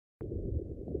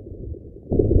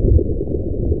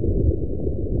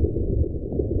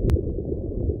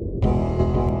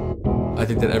I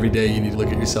think that every day you need to look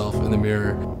at yourself in the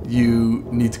mirror. You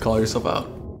need to call yourself out.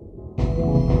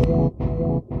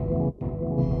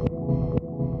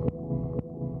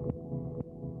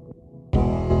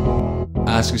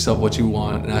 Ask yourself what you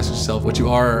want and ask yourself what you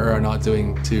are or are not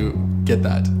doing to get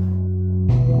that.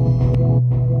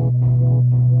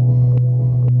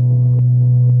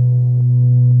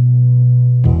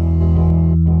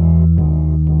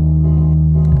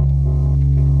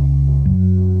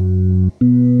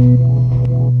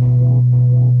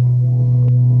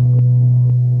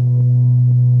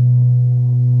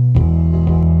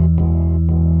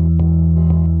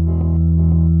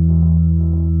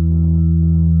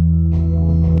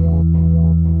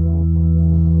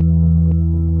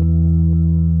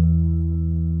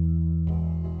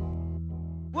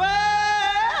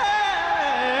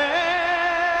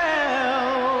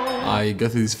 I go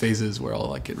through these phases where I'll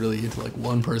like get really into like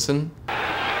one person.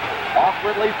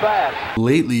 Awkwardly fast.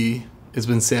 Lately, it's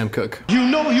been Sam Cooke. You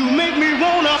know you make me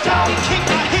wanna kick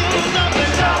my heels up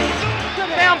and down.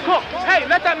 Sam Cooke, hey,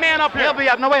 let that man up here. He'll be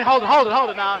up. No, wait, hold it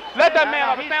now. Let that man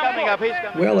up. He's coming up. He's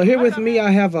coming. Well, here with me, I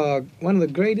have one of the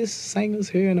greatest singers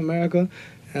here in America,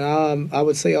 and I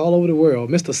would say all over the world,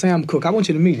 Mr. Sam Cooke. I want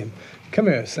you to meet him. Come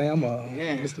here, Sam.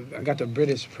 I got the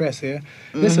British press here.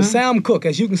 Mr. Sam Cooke,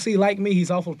 as you can see, like me,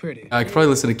 he's awful pretty. I could probably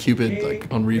listen to Cupid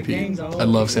like on repeat. I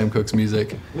love Sam Cooke's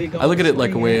music. I look at it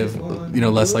like a way of, you know,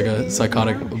 less like a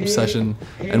psychotic obsession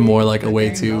and more like a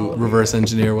way to reverse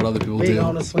engineer what other people do. We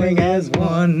gonna swing as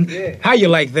one. How you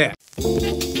like that?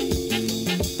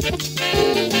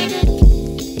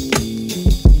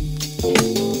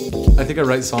 I think I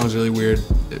write songs really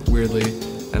weirdly,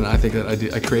 and I think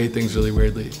that I create things really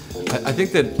weirdly. I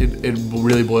think that it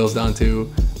really boils down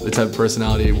to the type of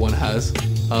personality one has.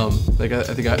 Like I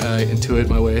think I intuit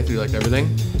my way through like everything,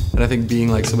 and I think being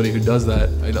like somebody who does that,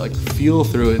 I like feel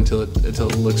through it until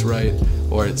it looks right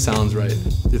or it sounds right.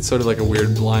 It's sort of like a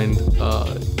weird, blind,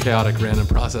 chaotic, random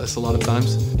process a lot of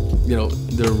times. You know,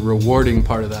 the rewarding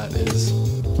part of that is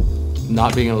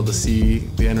not being able to see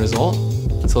the end result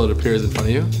until it appears in front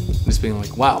of you, and just being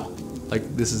like, wow, like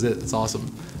this is it, it's awesome.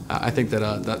 I think that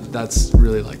that's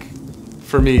really like,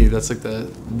 for me, that's like the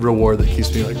reward that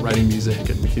keeps me like writing music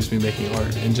and keeps me making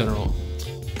art in general.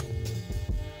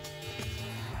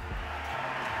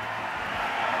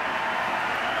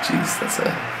 Jeez, that's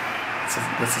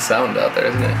a sound out there,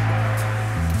 isn't it?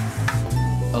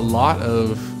 A lot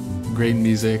of great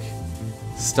music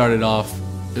started off,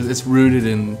 it's rooted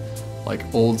in like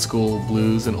old school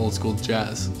blues and old school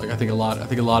jazz. Like I think a lot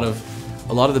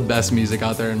of the best music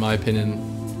out there, in my opinion,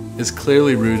 is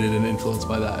clearly rooted and influenced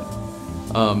by that.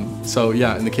 So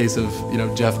yeah, in the case of, you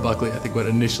know, Jeff Buckley, I think what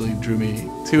initially drew me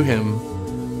to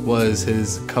him was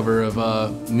his cover of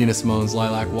Nina Simone's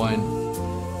Lilac Wine.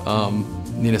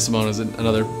 Nina Simone is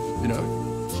another, you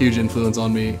know, huge influence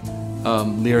on me,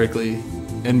 lyrically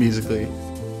and musically.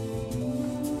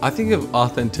 I think of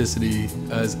authenticity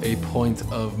as a point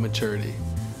of maturity,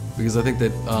 because I think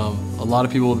that a lot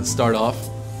of people that start off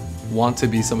want to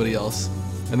be somebody else,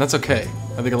 and that's okay.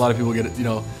 I think a lot of people get it, you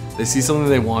know, they see something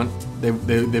they want,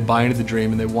 they buy into the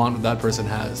dream and they want what that person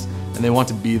has, and they want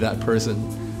to be that person.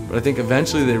 But I think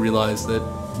eventually they realize that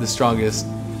the strongest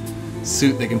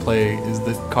suit they can play is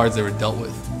the cards they were dealt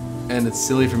with. And it's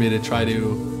silly for me to try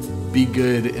to be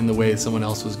good in the way someone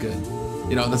else was good.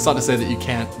 You know, that's not to say that you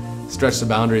can't stretch the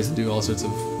boundaries and do all sorts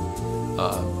of,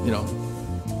 you know,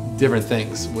 different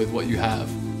things with what you have.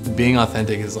 Being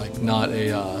authentic is like not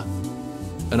an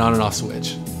on and off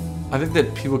switch. I think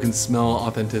that people can smell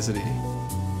authenticity.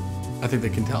 I think they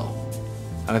can tell.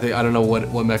 And I don't know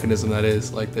what mechanism that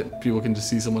is, like that people can just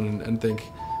see someone and think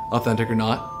authentic or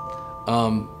not.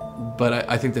 But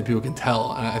I think that people can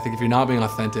tell. And I think if you're not being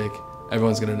authentic,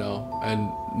 everyone's gonna know, and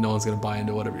no one's gonna buy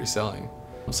into whatever you're selling.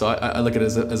 So I look at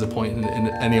it as a point in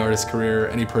any artist's career,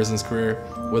 any person's career,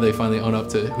 where they finally own up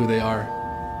to who they are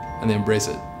and they embrace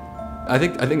it. I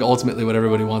think ultimately what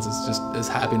everybody wants is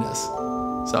happiness.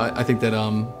 So I think that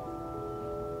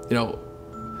you know,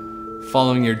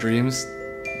 following your dreams,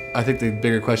 I think the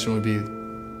bigger question would be,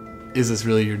 is this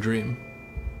really your dream?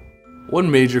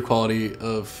 One major quality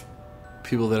of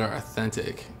people that are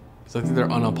authentic is I think they're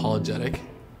unapologetic.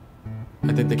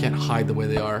 I think they can't hide the way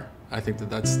they are. I think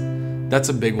that's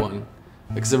a big one.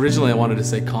 Because originally I wanted to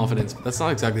say confidence, but that's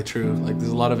not exactly true. Like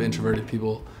there's a lot of introverted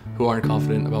people who aren't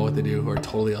confident about what they do, who are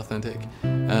totally authentic.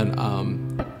 And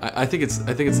I think it's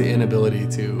the inability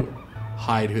to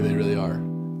hide who they really are.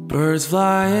 Birds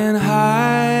flying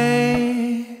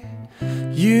high,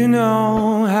 you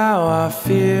know how I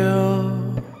feel.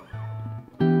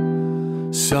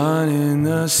 Sun in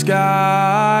the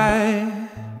sky,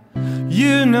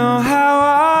 you know how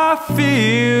I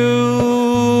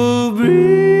feel.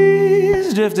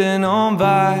 Breeze drifting on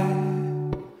by.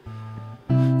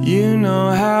 You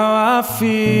know how I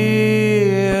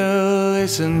feel.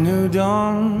 It's a new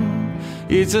dawn.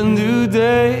 It's a new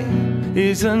day.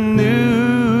 It's a new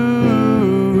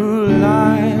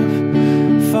life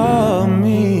for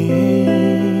me.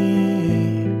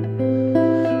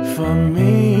 For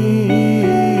me.